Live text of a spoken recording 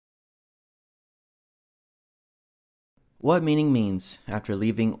What meaning means after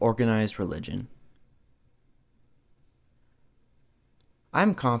leaving organized religion.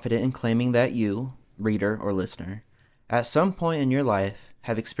 I'm confident in claiming that you, reader or listener, at some point in your life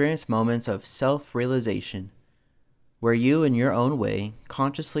have experienced moments of self-realization where you, in your own way,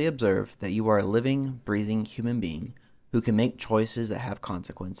 consciously observe that you are a living, breathing human being who can make choices that have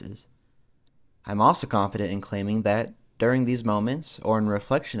consequences. I'm also confident in claiming that during these moments, or in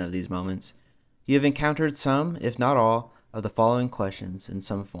reflection of these moments, you have encountered some, if not all, of the following questions in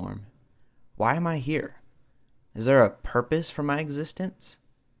some form. Why am I here? Is there a purpose for my existence?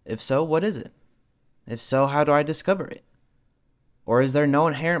 If so, what is it? If so, how do I discover it? Or is there no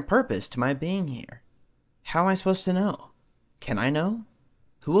inherent purpose to my being here? How am I supposed to know? Can I know?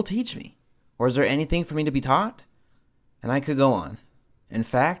 Who will teach me? Or is there anything for me to be taught? And I could go on. In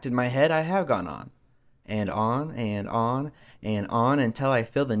fact, in my head I have gone on. And on and on and on until I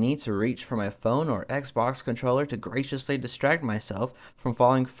feel the need to reach for my phone or Xbox controller to graciously distract myself from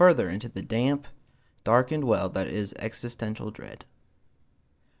falling further into the damp, darkened well that is existential dread.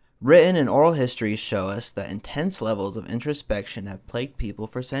 Written and oral histories show us that intense levels of introspection have plagued people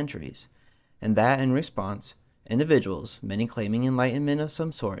for centuries, and that in response, individuals, many claiming enlightenment of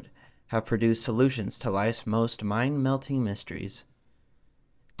some sort, have produced solutions to life's most mind-melting mysteries.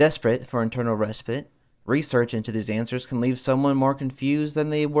 Desperate for internal respite, research into these answers can leave someone more confused than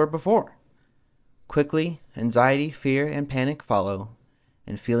they were before. Quickly, anxiety, fear, and panic follow,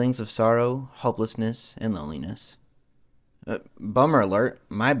 and feelings of sorrow, hopelessness, and loneliness. Bummer alert,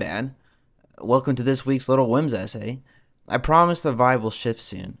 my bad. Welcome to this week's little Whims essay. I promise the vibe will shift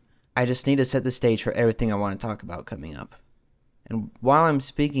soon. I just need to set the stage for everything I want to talk about coming up. And while I'm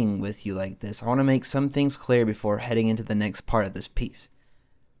speaking with you like this, I want to make some things clear before heading into the next part of this piece.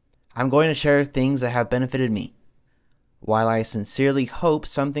 I'm going to share things that have benefited me. While I sincerely hope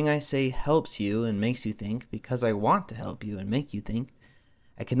something I say helps you and makes you think because I want to help you and make you think,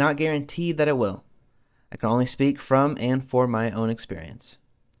 I cannot guarantee that it will. I can only speak from and for my own experience.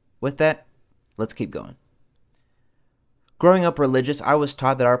 With that, let's keep going. Growing up religious, I was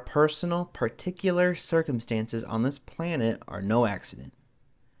taught that our personal, particular circumstances on this planet are no accident.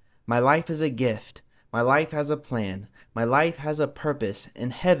 My life is a gift. My life has a plan. My life has a purpose.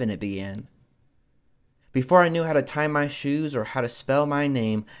 In heaven it began. Before I knew how to tie my shoes or how to spell my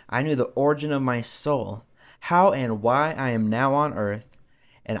name, I knew the origin of my soul, how and why I am now on earth,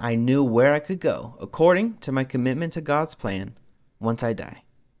 and I knew where I could go, according to my commitment to God's plan, once I die.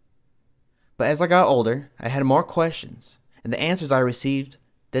 But as I got older, I had more questions, and the answers I received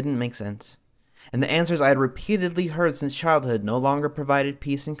didn't make sense. And the answers I had repeatedly heard since childhood no longer provided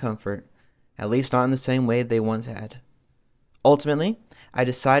peace and comfort, at least not in the same way they once had. Ultimately, I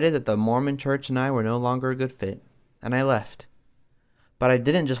decided that the Mormon church and I were no longer a good fit, and I left. But I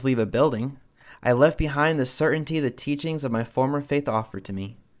didn't just leave a building. I left behind the certainty the teachings of my former faith offered to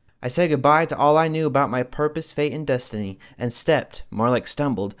me. I said goodbye to all I knew about my purpose, fate, and destiny, and stepped, more like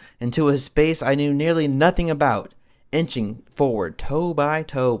stumbled, into a space I knew nearly nothing about, inching forward toe by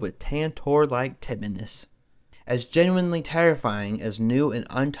toe with Tantor-like timidness. As genuinely terrifying as new and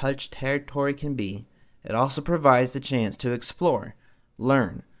untouched territory can be, it also provides the chance to explore,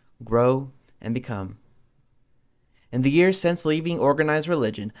 learn, grow, and become. In the years since leaving organized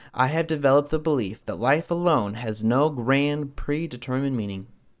religion, I have developed the belief that life alone has no grand, predetermined meaning.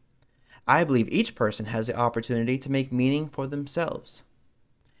 I believe each person has the opportunity to make meaning for themselves.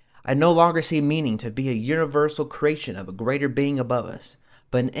 I no longer see meaning to be a universal creation of a greater being above us,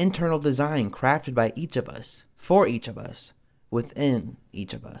 but an internal design crafted by each of us, for each of us, within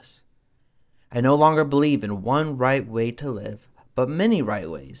each of us. I no longer believe in one right way to live, but many right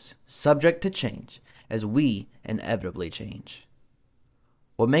ways, subject to change, as we inevitably change.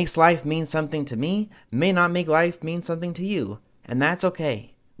 What makes life mean something to me may not make life mean something to you, and that's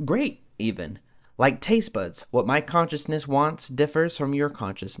okay. Great, even. Like taste buds, what my consciousness wants differs from your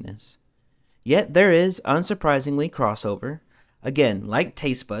consciousness. Yet there is, unsurprisingly, crossover. Again, like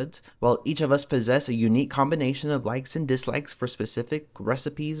taste buds, while each of us possess a unique combination of likes and dislikes for specific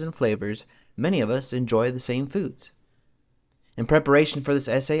recipes and flavors, many of us enjoy the same foods. In preparation for this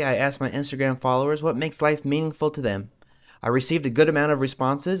essay, I asked my Instagram followers what makes life meaningful to them. I received a good amount of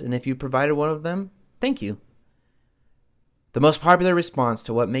responses, and if you provided one of them, thank you. The most popular response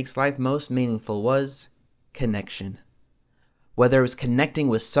to what makes life most meaningful was connection. Whether it was connecting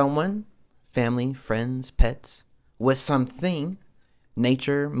with someone, family, friends, pets, with something,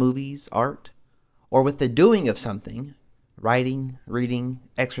 nature, movies, art, or with the doing of something, writing, reading,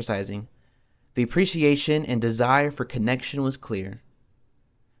 exercising, the appreciation and desire for connection was clear.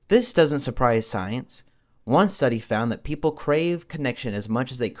 This doesn't surprise science. One study found that people crave connection as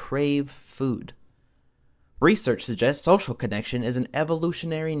much as they crave food. Research suggests social connection is an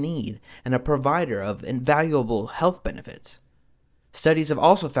evolutionary need and a provider of invaluable health benefits. Studies have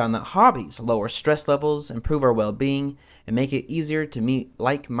also found that hobbies lower stress levels, improve our well-being, and make it easier to meet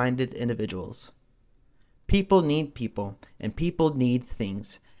like-minded individuals. People need people, and people need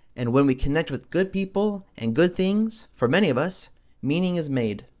things. And when we connect with good people and good things, for many of us, meaning is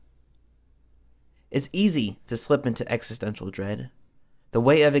made. It's easy to slip into existential dread. The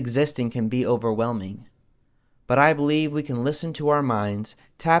weight of existing can be overwhelming. But I believe we can listen to our minds,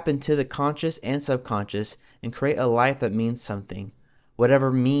 tap into the conscious and subconscious, and create a life that means something.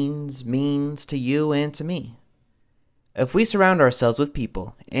 Whatever means to you and to me. If we surround ourselves with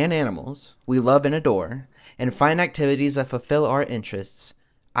people and animals we love and adore, and find activities that fulfill our interests,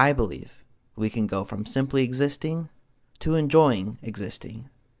 I believe we can go from simply existing to enjoying existing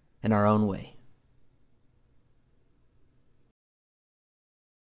in our own way.